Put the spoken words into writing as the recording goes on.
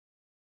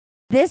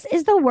This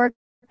is the work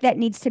that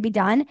needs to be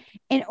done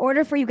in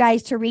order for you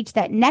guys to reach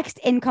that next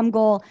income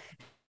goal,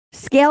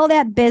 scale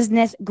that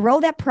business, grow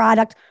that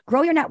product,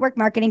 grow your network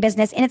marketing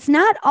business. And it's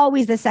not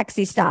always the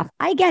sexy stuff.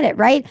 I get it,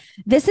 right?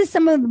 This is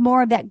some of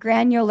more of that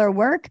granular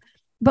work.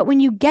 But when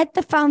you get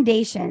the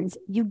foundations,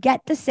 you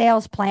get the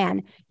sales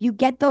plan, you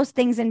get those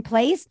things in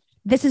place,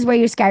 this is where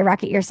you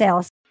skyrocket your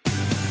sales.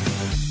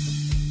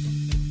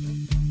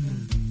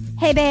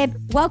 Hey, babe,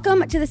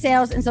 welcome to the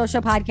Sales and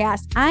Social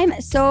Podcast. I'm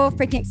so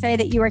freaking excited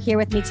that you are here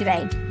with me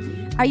today.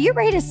 Are you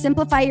ready to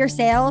simplify your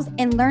sales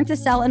and learn to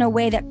sell in a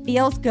way that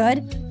feels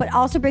good, but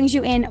also brings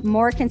you in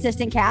more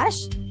consistent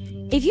cash?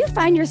 If you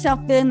find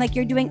yourself feeling like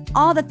you're doing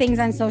all the things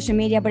on social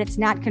media, but it's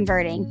not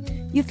converting,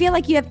 you feel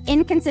like you have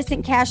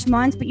inconsistent cash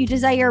months, but you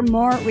desire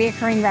more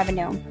recurring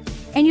revenue,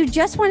 and you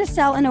just want to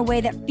sell in a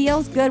way that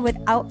feels good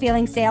without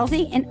feeling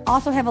salesy and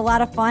also have a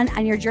lot of fun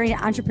on your journey to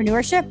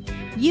entrepreneurship,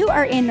 you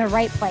are in the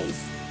right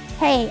place.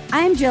 Hey,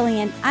 I'm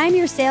Jillian. I'm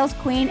your sales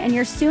queen and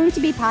your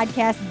soon-to-be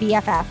podcast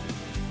BFF.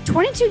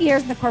 22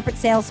 years in the corporate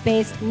sales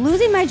space,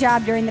 losing my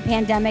job during the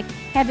pandemic,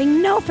 having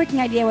no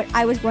freaking idea what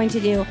I was going to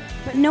do,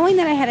 but knowing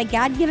that I had a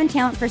God-given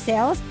talent for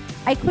sales,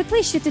 I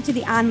quickly shifted to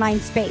the online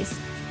space,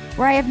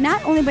 where I have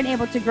not only been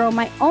able to grow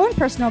my own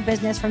personal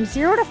business from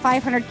 0 to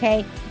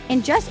 500K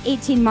in just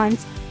 18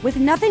 months with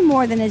nothing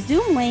more than a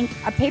Zoom link,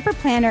 a paper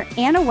planner,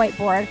 and a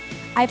whiteboard.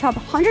 I've helped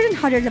hundreds and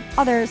hundreds of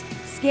others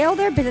scale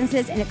their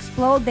businesses and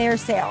explode their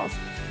sales.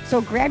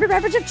 So grab your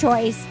beverage of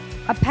choice,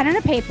 a pen and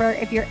a paper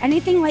if you're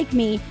anything like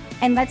me,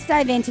 and let's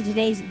dive into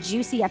today's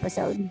juicy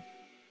episode.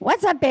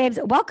 What's up, babes?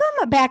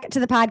 Welcome back to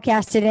the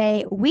podcast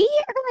today. We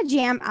are going to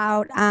jam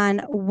out on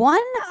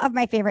one of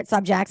my favorite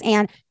subjects.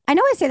 And I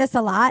know I say this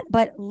a lot,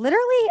 but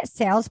literally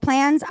sales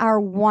plans are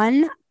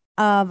one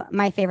of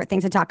my favorite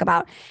things to talk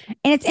about.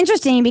 And it's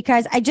interesting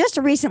because I just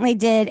recently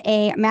did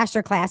a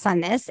masterclass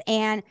on this.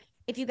 And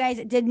if you guys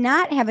did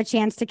not have a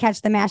chance to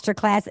catch the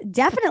masterclass,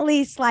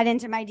 definitely slide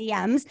into my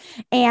DMs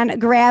and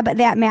grab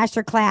that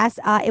masterclass.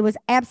 It was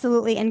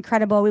absolutely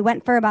incredible. We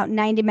went for about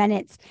 90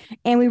 minutes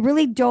and we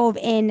really dove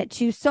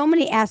into so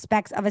many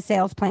aspects of a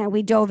sales plan.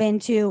 We dove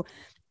into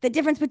the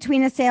difference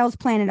between a sales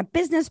plan and a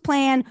business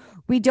plan.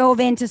 We dove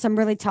into some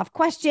really tough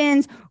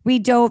questions. We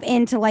dove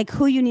into like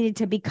who you needed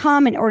to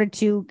become in order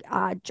to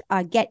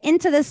get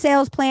into the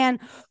sales plan.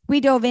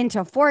 We dove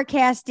into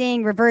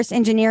forecasting, reverse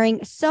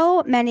engineering,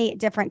 so many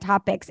different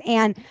topics.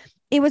 And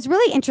it was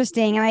really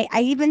interesting. And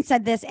I even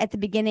said this at the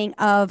beginning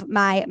of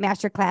my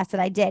masterclass that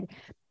I did.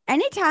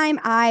 Anytime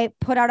I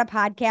put out a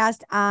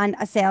podcast on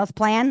a sales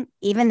plan,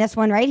 even this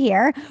one right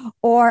here,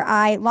 or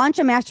I launch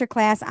a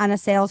masterclass on a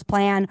sales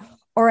plan,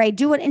 or I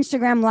do an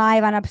Instagram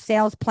live on a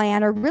sales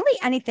plan, or really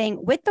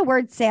anything with the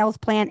word sales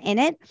plan in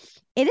it,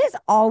 it is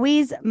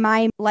always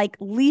my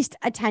least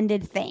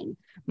attended thing,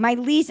 my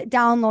least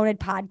downloaded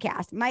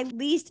podcast, my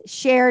least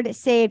shared,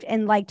 saved,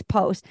 and liked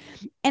post.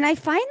 And I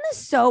find this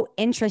so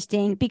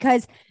interesting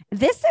because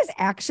this is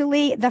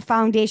actually the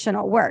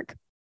foundational work.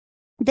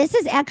 This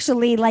is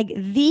actually like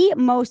the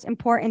most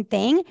important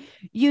thing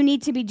you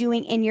need to be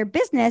doing in your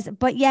business,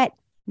 but yet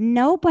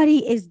nobody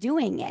is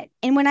doing it.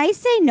 And when I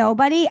say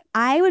nobody,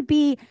 I would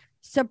be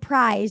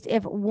surprised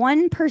if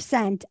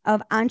 1%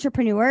 of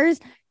entrepreneurs,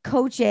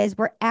 coaches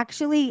were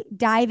actually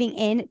diving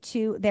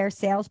into their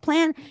sales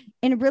plan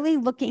and really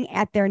looking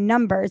at their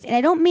numbers. And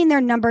I don't mean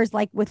their numbers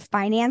like with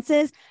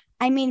finances.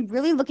 I mean,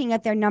 really looking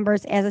at their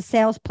numbers as a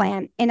sales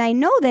plan. And I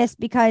know this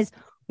because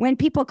when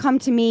people come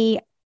to me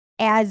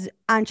as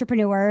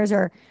entrepreneurs,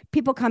 or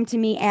people come to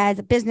me as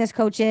business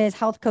coaches,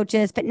 health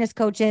coaches, fitness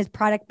coaches,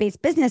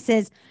 product-based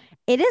businesses,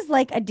 it is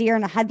like a deer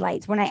in the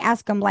headlights when I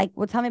ask them, like,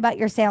 well, tell me about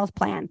your sales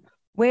plan.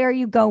 Where are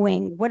you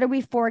going? What are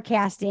we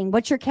forecasting?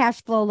 What's your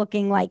cash flow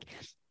looking like?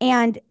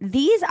 And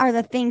these are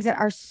the things that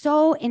are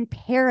so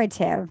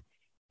imperative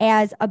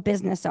as a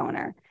business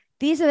owner.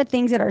 These are the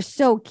things that are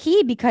so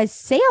key because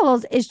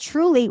sales is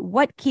truly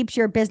what keeps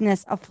your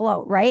business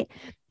afloat, right?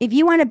 If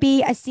you want to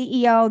be a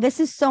CEO, this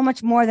is so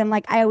much more than,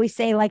 like I always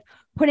say, like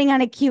putting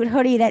on a cute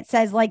hoodie that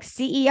says like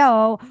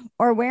CEO,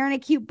 or wearing a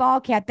cute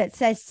ball cap that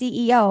says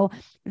CEO.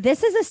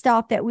 This is the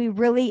stuff that we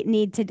really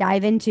need to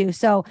dive into.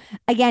 So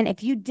again,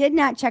 if you did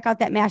not check out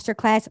that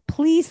masterclass,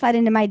 please slide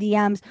into my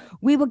DMs.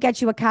 We will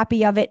get you a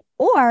copy of it.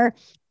 Or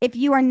if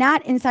you are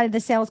not inside of the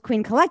Sales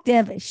Queen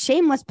Collective,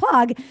 shameless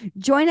plug,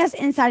 join us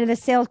inside of the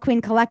Sales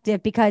Queen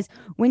Collective, because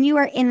when you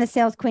are in the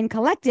Sales Queen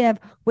Collective,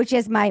 which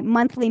is my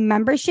monthly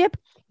membership,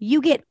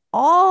 you get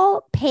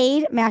all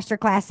paid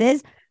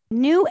masterclasses,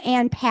 new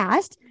and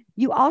past.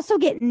 You also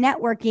get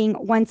networking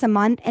once a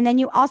month, and then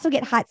you also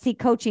get hot seat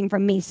coaching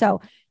from me.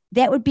 So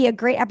that would be a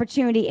great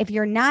opportunity, if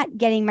you're not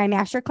getting my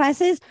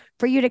masterclasses,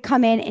 for you to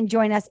come in and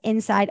join us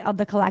inside of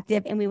the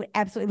collective. And we would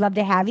absolutely love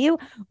to have you.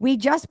 We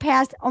just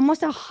passed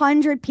almost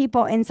 100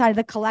 people inside of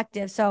the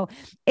collective. So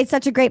it's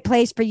such a great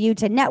place for you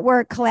to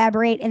network,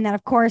 collaborate, and then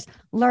of course,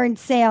 learn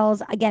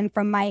sales again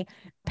from my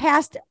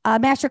past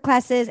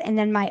masterclasses and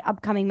then my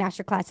upcoming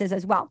masterclasses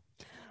as well.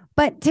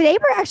 But today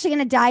we're actually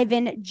going to dive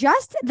in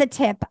just the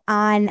tip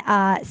on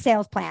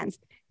sales plans.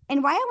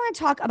 And why I want to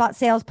talk about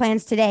sales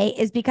plans today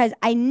is because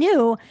I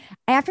knew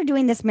after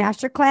doing this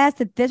masterclass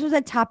that this was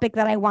a topic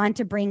that I wanted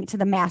to bring to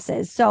the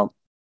masses. So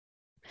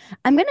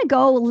I'm going to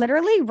go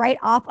literally right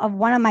off of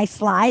one of my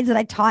slides that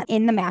I taught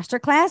in the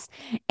masterclass.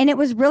 And it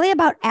was really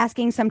about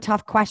asking some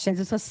tough questions.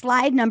 This was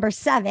slide number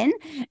 7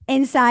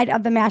 inside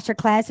of the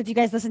masterclass. If you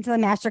guys listen to the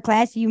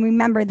masterclass, you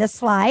remember this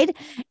slide.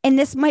 And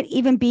this might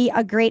even be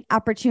a great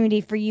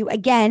opportunity for you,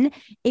 again,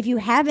 if you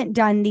haven't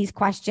done these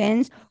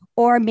questions,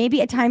 or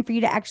maybe a time for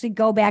you to actually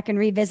go back and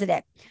revisit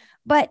it.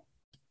 But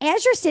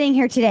as you're sitting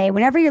here today,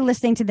 whenever you're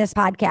listening to this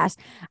podcast,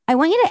 I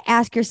want you to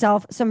ask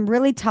yourself some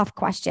really tough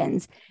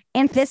questions.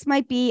 And this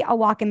might be a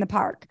walk in the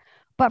park,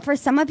 but for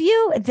some of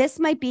you, this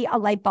might be a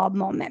light bulb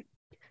moment.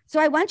 So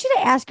I want you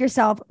to ask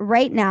yourself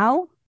right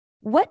now,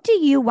 what do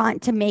you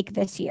want to make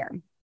this year?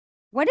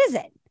 What is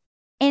it?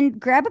 And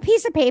grab a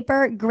piece of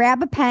paper,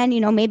 grab a pen.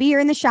 Maybe you're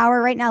in the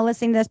shower right now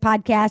listening to this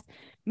podcast.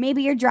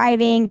 Maybe you're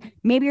driving,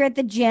 maybe you're at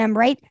the gym,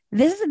 right?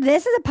 This is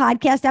a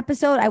podcast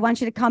episode I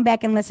want you to come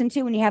back and listen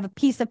to when you have a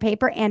piece of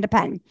paper and a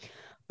pen.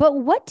 But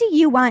what do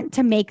you want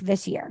to make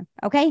this year?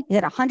 Okay. Is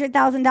it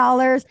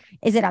 $100,000?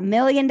 Is it $1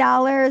 million?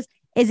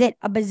 Is it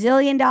 $1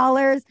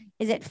 bazillion?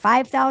 Is it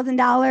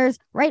 $5,000?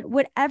 Right?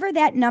 Whatever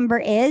that number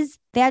is,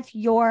 that's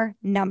your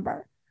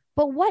number.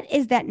 But what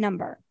is that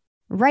number?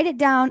 Write it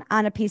down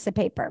on a piece of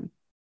paper.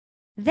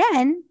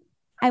 Then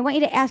I want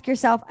you to ask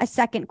yourself a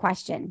second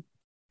question.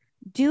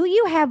 Do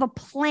you have a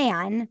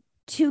plan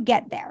to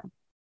get there?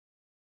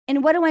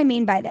 And what do I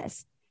mean by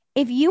this?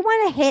 If you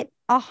want to hit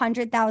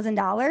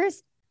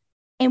 $100,000,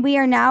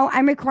 and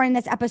I'm recording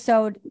this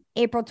episode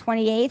April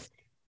 28th.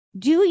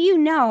 Do you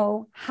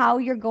know how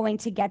you're going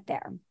to get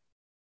there?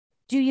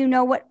 Do you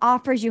know what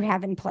offers you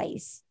have in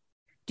place?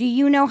 Do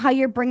you know how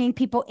you're bringing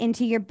people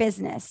into your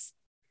business?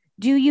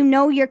 Do you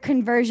know your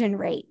conversion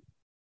rate?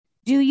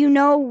 Do you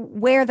know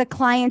where the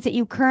clients that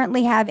you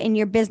currently have in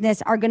your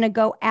business are going to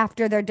go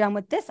after they're done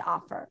with this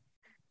offer?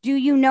 Do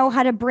you know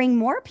how to bring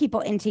more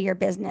people into your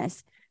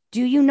business?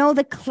 Do you know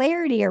the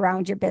clarity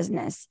around your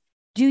business?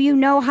 Do you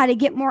know how to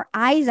get more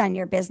eyes on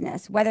your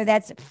business, whether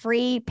that's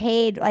free,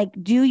 paid?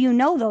 Do you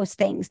know those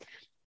things?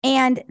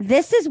 And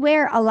this is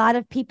where a lot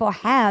of people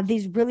have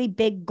these really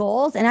big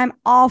goals. And I'm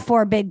all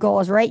for big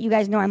goals, right? You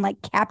guys know I'm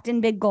like Captain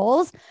Big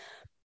Goals,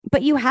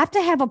 but you have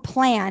to have a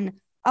plan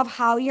of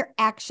how you're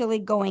actually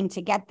going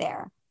to get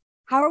there.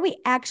 How are we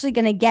actually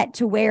going to get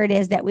to where it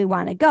is that we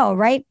want to go,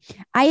 right?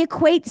 I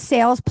equate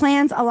sales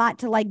plans a lot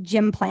to like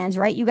gym plans,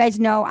 right? You guys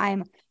know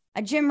I'm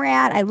a gym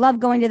rat. I love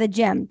going to the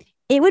gym.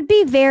 It would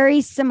be very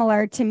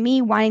similar to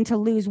me wanting to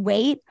lose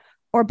weight,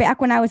 or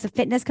back when I was a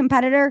fitness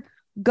competitor,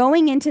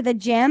 going into the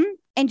gym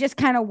and just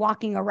kind of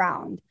walking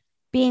around,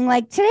 being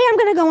like, today I'm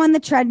going to go on the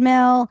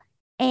treadmill,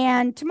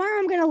 and tomorrow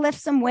I'm going to lift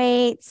some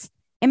weights,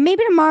 and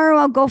maybe tomorrow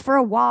I'll go for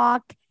a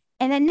walk.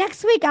 And then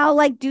next week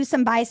I'll do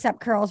some bicep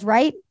curls,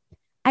 right?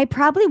 I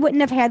probably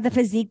wouldn't have had the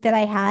physique that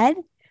I had.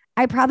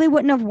 I probably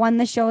wouldn't have won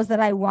the shows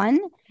that I won.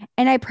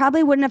 And I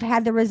probably wouldn't have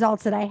had the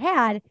results that I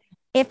had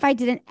if I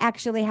didn't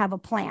actually have a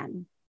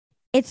plan.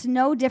 It's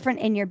no different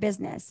in your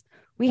business.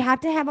 We have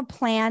to have a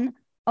plan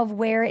of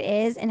where it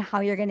is and how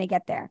you're going to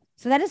get there.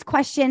 So that is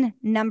question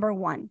number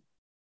 1.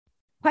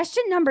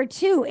 Question number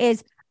 2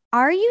 is,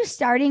 are you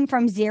starting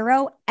from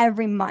zero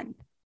every month?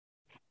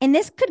 And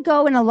this could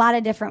go in a lot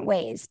of different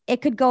ways.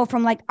 It could go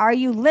from are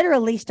you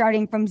literally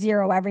starting from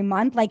zero every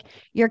month? Like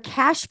your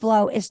cash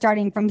flow is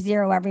starting from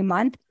zero every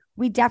month.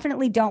 We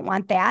definitely don't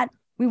want that.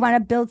 We want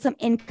to build some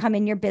income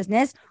in your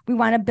business. We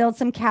want to build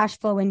some cash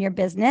flow in your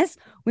business.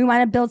 We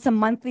want to build some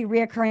monthly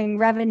recurring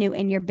revenue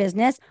in your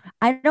business.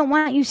 I don't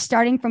want you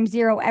starting from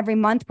zero every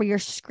month where you're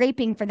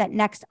scraping for that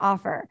next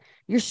offer.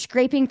 You're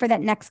scraping for that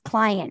next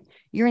client.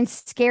 You're in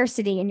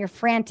scarcity and you're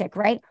frantic,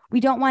 right? We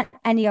don't want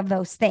any of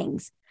those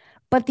things.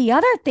 But the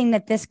other thing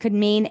that this could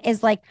mean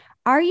is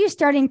are you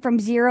starting from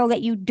zero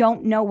that you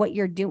don't know what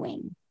you're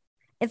doing?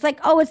 It's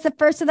it's the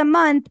first of the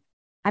month.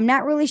 I'm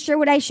not really sure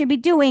what I should be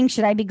doing.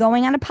 Should I be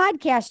going on a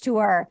podcast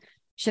tour?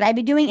 Should I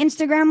be doing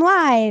Instagram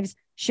lives?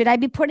 Should I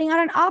be putting out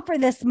an offer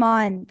this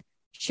month?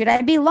 Should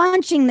I be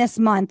launching this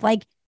month?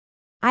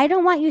 I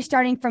don't want you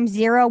starting from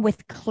zero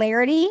with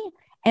clarity,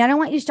 and I don't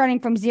want you starting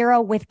from zero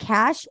with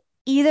cash.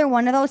 Either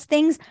one of those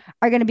things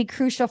are going to be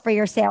crucial for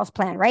your sales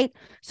plan, right?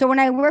 So when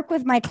I work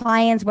with my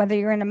clients, whether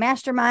you're in a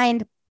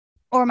mastermind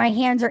or my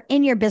hands are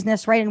in your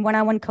business, right, in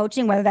one-on-one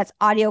coaching, whether that's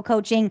audio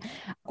coaching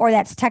or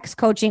that's text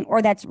coaching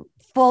or that's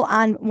full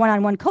on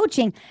one-on-one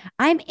coaching,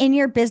 I'm in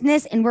your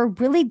business and we're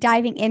really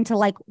diving into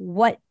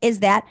what is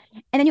that?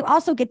 And then you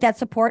also get that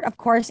support, of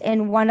course,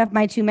 in one of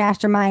my 2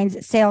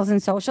 masterminds, Sales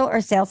and Social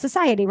or Sales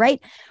Society, right?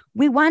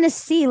 We want to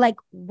see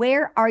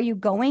where are you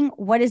going?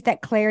 What is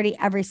that clarity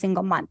every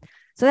single month?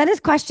 So that is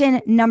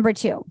question number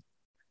 2.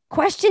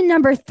 Question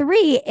number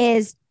 3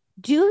 is,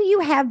 do you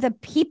have the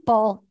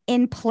people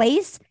in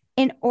place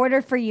in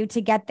order for you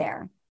to get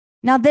there?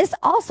 Now, this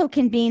also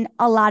can mean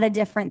a lot of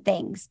different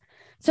things.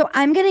 So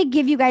I'm going to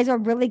give you guys a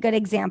really good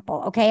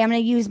example. Okay. I'm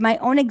going to use my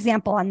own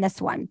example on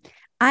this one.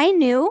 I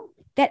knew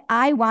that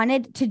I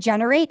wanted to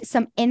generate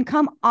some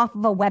income off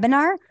of a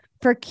webinar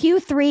for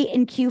Q3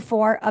 and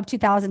Q4 of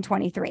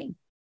 2023.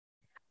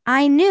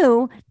 I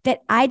knew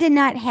that I did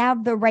not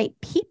have the right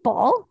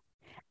people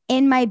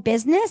in my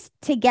business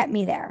to get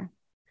me there.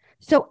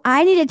 So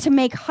I needed to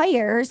make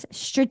hires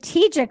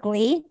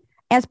strategically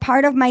as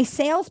part of my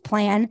sales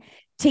plan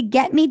to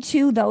get me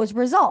to those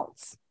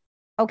results.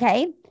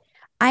 Okay.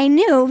 I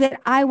knew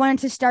that I wanted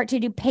to start to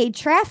do paid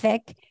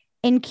traffic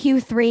in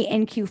Q3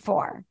 and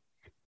Q4.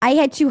 I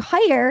had to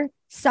hire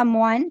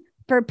someone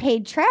for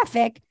paid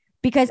traffic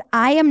because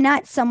I am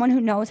not someone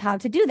who knows how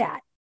to do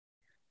that.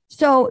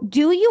 So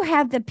do you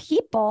have the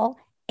people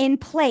in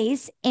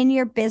place in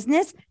your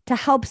business to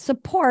help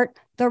support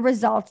the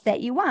results that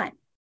you want?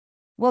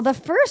 Well, the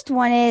first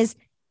one is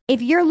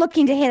if you're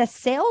looking to hit a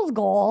sales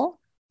goal,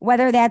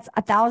 whether that's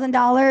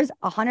 $1,000,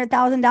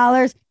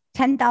 $100,000,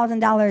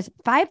 $10,000,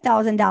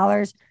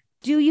 $5,000,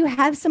 do you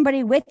have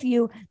somebody with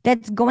you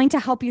that's going to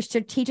help you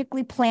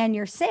strategically plan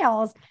your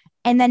sales?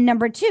 And then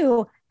number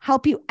two,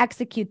 help you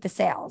execute the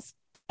sales.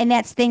 And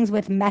that's things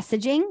with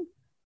messaging,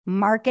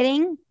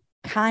 marketing,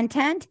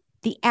 content,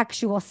 the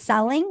actual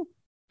selling,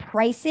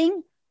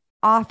 pricing,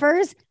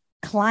 offers,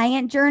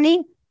 client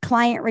journey,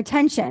 client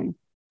retention.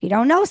 If you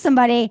don't know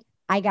somebody,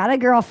 I got a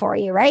girl for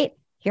you, right?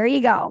 Here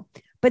you go.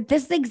 But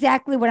this is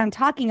exactly what I'm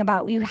talking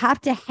about. You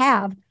have to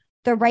have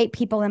the right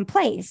people in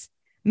place.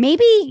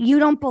 Maybe you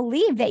don't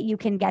believe that you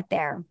can get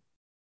there.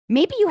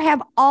 Maybe you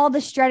have all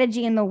the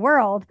strategy in the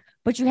world,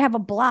 but you have a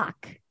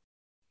block.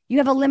 You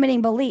have a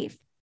limiting belief.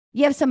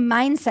 You have some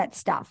mindset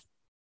stuff.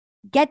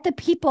 Get the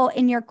people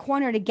in your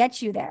corner to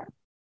get you there.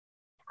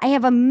 I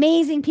have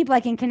amazing people I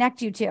can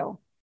connect you to.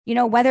 You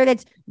know, whether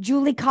that's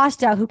Julie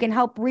Costa, who can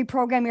help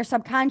reprogram your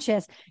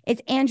subconscious.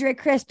 It's Andrea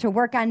Crisp to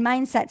work on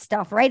mindset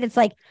stuff, right? It's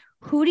like,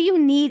 who do you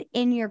need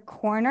in your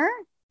corner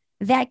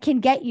that can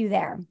get you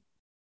there?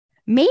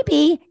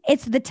 Maybe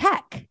it's the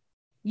tech.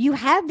 You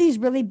have these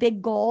really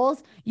big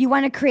goals. You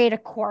want to create a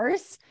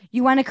course.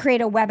 You want to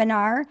create a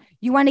webinar.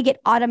 You want to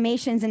get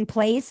automations in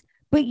place,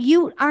 but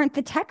you aren't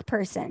the tech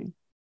person.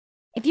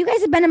 If you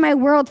guys have been in my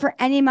world for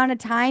any amount of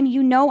time,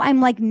 you know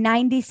I'm like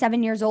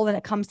 97 years old when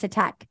it comes to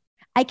tech.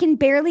 I can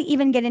barely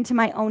even get into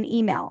my own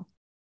email.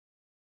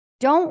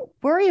 Don't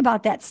worry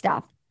about that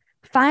stuff.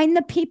 Find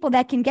the people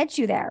that can get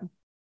you there.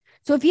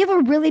 So if you have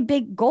a really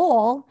big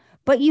goal,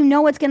 but you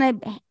know it's going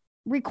to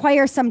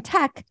require some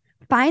tech,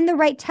 find the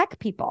right tech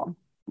people,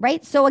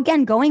 right? So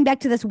again, going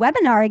back to this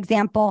webinar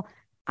example,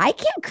 I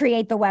can't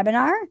create the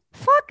webinar.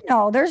 Fuck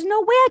no, there's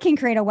no way I can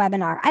create a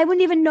webinar. I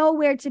wouldn't even know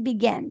where to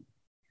begin.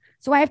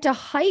 So I have to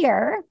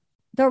hire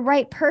the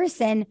right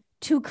person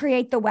to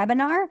create the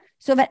webinar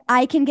so that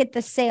I can get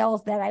the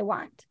sales that I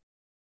want.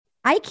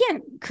 I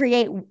can't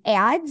create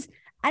ads.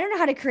 I don't know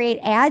how to create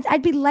ads.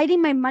 I'd be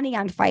lighting my money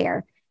on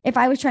fire if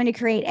I was trying to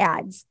create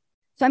ads.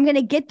 So I'm going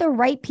to get the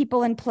right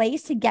people in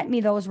place to get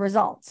me those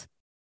results.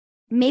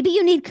 Maybe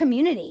you need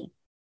community.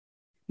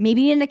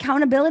 Maybe you need an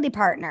accountability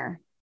partner.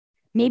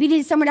 Maybe you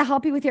need someone to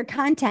help you with your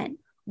content.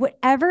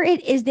 Whatever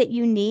it is that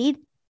you need,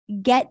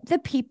 get the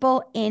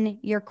people in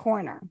your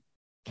corner.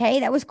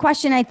 Okay, that was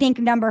question, I think,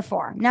 number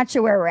 4. Not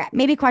sure where we're at.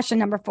 Maybe question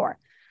number 4.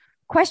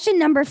 Question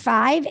number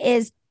 5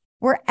 is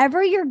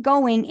wherever you're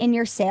going in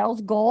your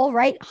sales goal,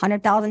 right?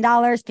 $100,000,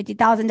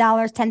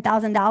 $50,000,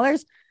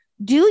 $10,000.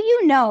 Do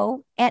you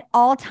know at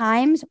all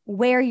times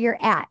where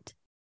you're at?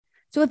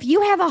 So if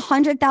you have a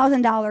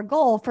 $100,000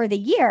 goal for the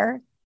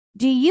year,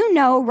 do you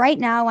know right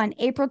now on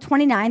April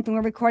 29th, when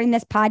we're recording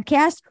this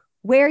podcast,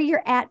 where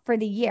you're at for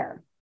the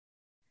year?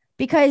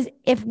 Because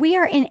if we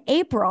are in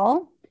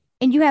April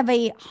and you have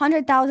a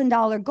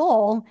 $100,000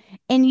 goal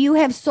and you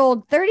have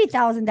sold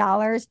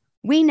 $30,000,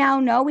 we now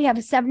know we have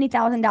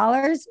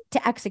 $70,000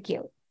 to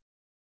execute.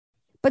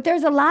 But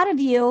there's a lot of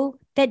you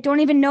that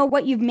don't even know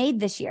what you've made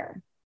this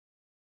year.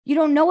 You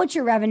don't know what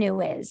your revenue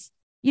is.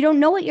 You don't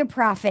know what your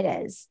profit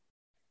is.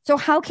 So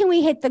how can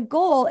we hit the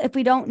goal if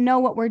we don't know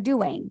what we're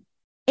doing?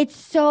 It's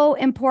so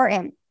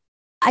important.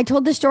 I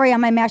told the story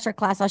on my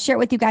masterclass. I'll share it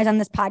with you guys on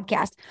this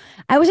podcast.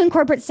 I was in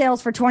corporate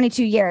sales for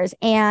 22 years,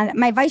 and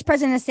my vice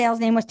president of sales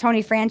name was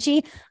Tony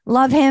Franchi.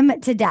 Love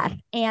him to death.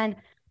 And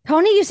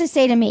Tony used to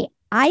say to me,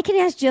 I can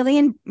ask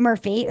Jillian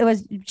Murphy. It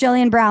was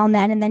Jillian Brown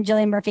then, and then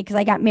Jillian Murphy, because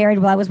I got married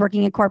while I was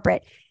working in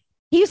corporate.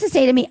 He used to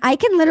say to me, I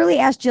can literally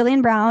ask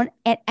Jillian Brown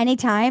at any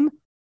time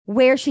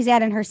where she's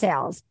at in her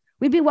sales.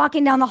 We'd be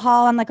walking down the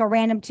hall on like a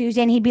random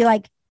Tuesday, and he'd be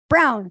like,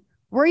 Brown,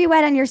 where are you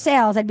at on your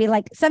sales? I'd be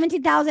like,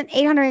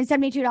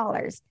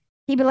 $17,872.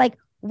 He'd be like,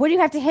 what do you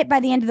have to hit by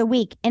the end of the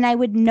week? And I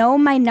would know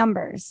my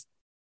numbers,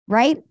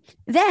 right?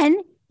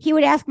 Then he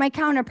would ask my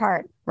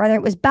counterpart, whether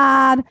it was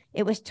Bob,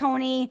 it was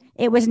Tony,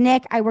 it was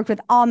Nick. I worked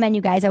with all men,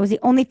 you guys. I was the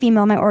only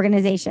female in my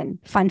organization.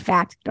 Fun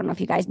fact. Don't know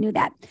if you guys knew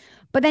that.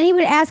 But then he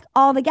would ask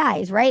all the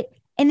guys, right?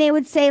 And they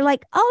would say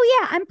like, oh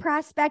yeah, I'm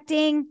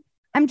prospecting.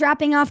 I'm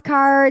dropping off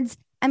cards.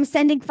 I'm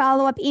sending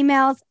follow-up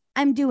emails.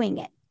 I'm doing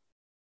it.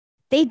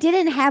 They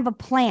didn't have a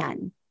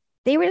plan.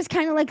 They were just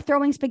kind of like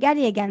throwing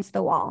spaghetti against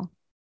the wall.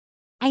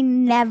 I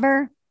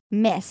never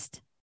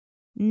missed.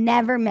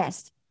 I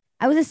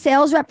was a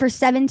sales rep for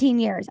 17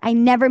 years. I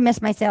never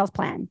missed my sales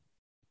plan.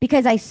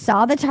 because I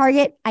saw the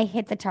target, I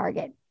hit the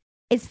target.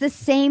 It's the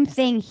same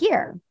thing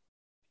here.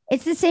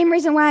 It's the same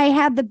reason why I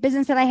have the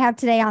business that I have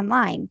today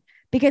online,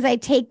 because I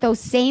take those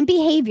same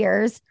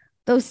behaviors,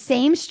 those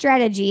same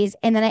strategies,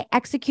 and then I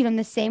execute them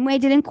the same way I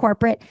did in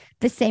corporate,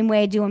 the same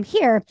way I do them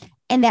here.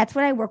 And that's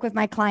what I work with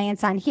my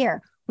clients on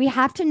here. We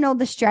have to know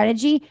the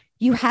strategy.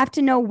 You have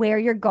to know where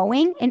you're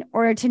going in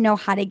order to know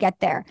how to get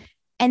there.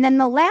 And then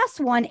the last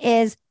one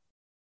is,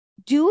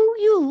 do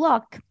you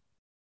look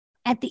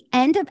at the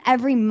end of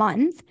every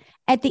month,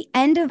 at the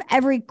end of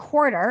every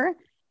quarter,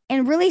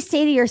 and really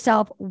say to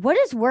yourself, what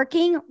is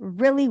working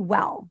really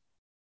well?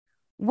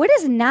 What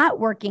is not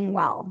working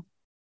well?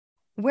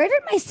 Where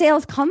did my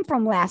sales come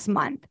from last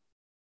month?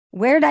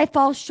 Where did I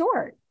fall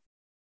short?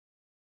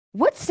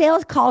 What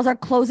sales calls are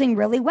closing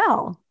really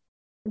well?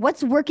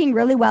 What's working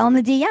really well in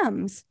the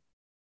DMs?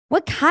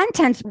 What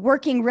content's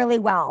working really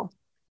well?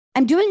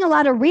 I'm doing a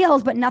lot of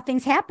reels, but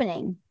nothing's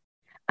happening.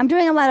 I'm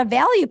doing a lot of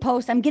value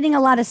posts. I'm getting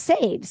a lot of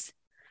saves.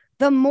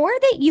 The more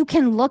that you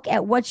can look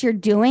at what you're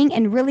doing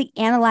and really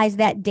analyze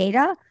that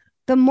data,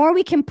 the more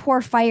we can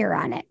pour fire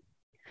on it.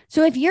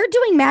 So if you're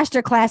doing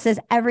master classes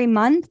every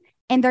month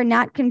and they're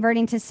not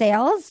converting to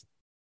sales,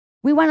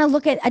 we want to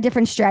look at a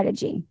different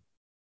strategy.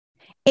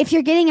 If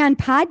you're getting on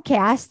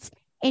podcasts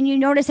and you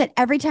notice that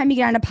every time you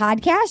get on a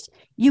podcast,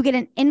 you get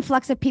an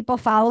influx of people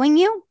following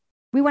you,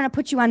 we want to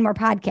put you on more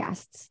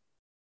podcasts.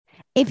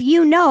 If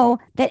you know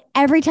that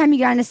every time you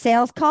get on a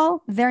sales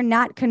call, they're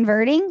not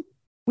converting,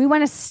 we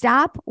want to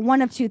stop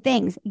one of two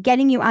things,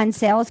 getting you on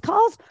sales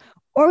calls,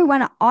 or we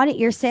want to audit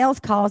your sales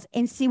calls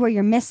and see where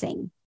you're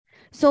missing.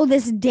 So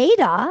this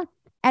data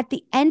at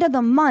the end of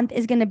the month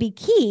is going to be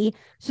key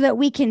so that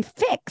we can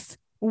fix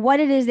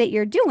what it is that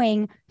you're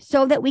doing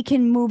so that we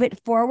can move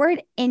it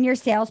forward in your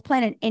sales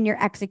plan and in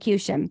your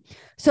execution.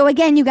 So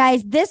again, you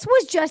guys, this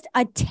was just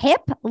a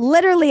tip,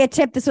 literally a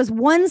tip. This was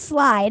one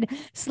slide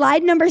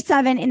number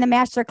 7 in the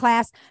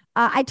masterclass.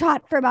 I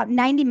taught for about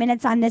 90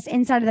 minutes on this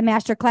inside of the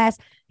masterclass.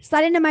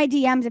 Slide into my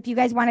DMs if you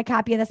guys want a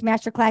copy of this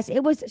masterclass.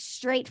 It was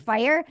straight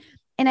fire.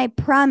 And I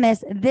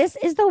promise this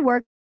is the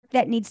work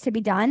that needs to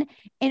be done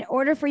in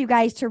order for you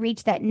guys to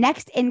reach that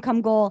next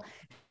income goal,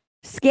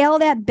 scale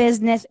that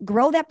business,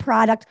 grow that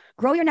product,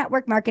 grow your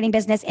network marketing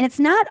business. And it's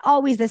not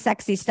always the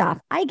sexy stuff.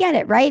 I get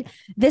it, right?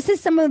 This is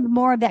some of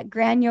more of that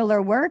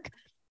granular work.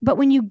 But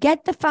when you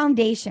get the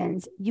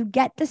foundations, you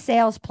get the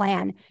sales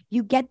plan,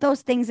 you get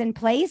those things in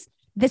place,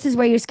 this is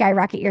where you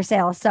skyrocket your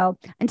sales. So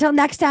until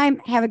next time,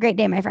 have a great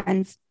day, my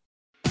friends.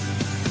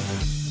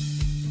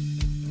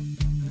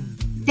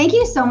 Thank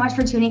you so much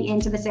for tuning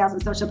into the Sales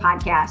and Social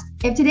Podcast.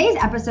 If today's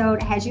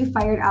episode has you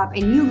fired up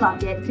and you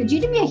loved it, could you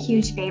do me a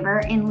huge favor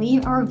and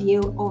leave a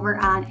review over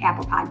on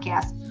Apple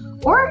Podcasts?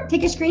 Or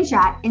take a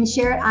screenshot and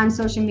share it on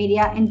social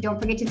media, and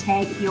don't forget to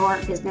tag your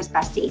business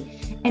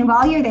bestie. And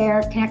while you're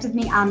there, connect with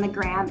me on the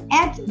gram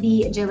at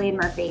the Jillian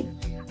Murphy.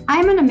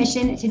 I'm on a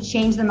mission to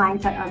change the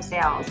mindset of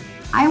sales.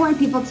 I want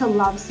people to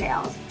love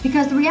sales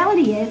because the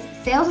reality is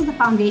sales is the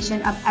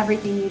foundation of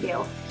everything you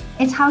do.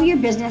 It's how your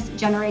business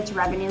generates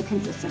revenue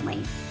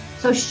consistently.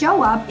 So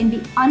show up and be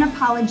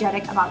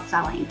unapologetic about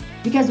selling,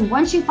 because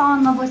once you fall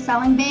in love with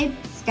selling, babe,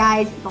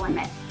 sky's the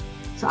limit.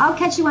 So I'll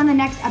catch you on the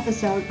next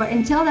episode. But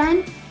until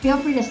then, feel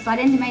free to slide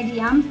into my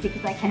DMs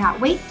because I cannot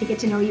wait to get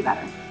to know you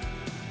better.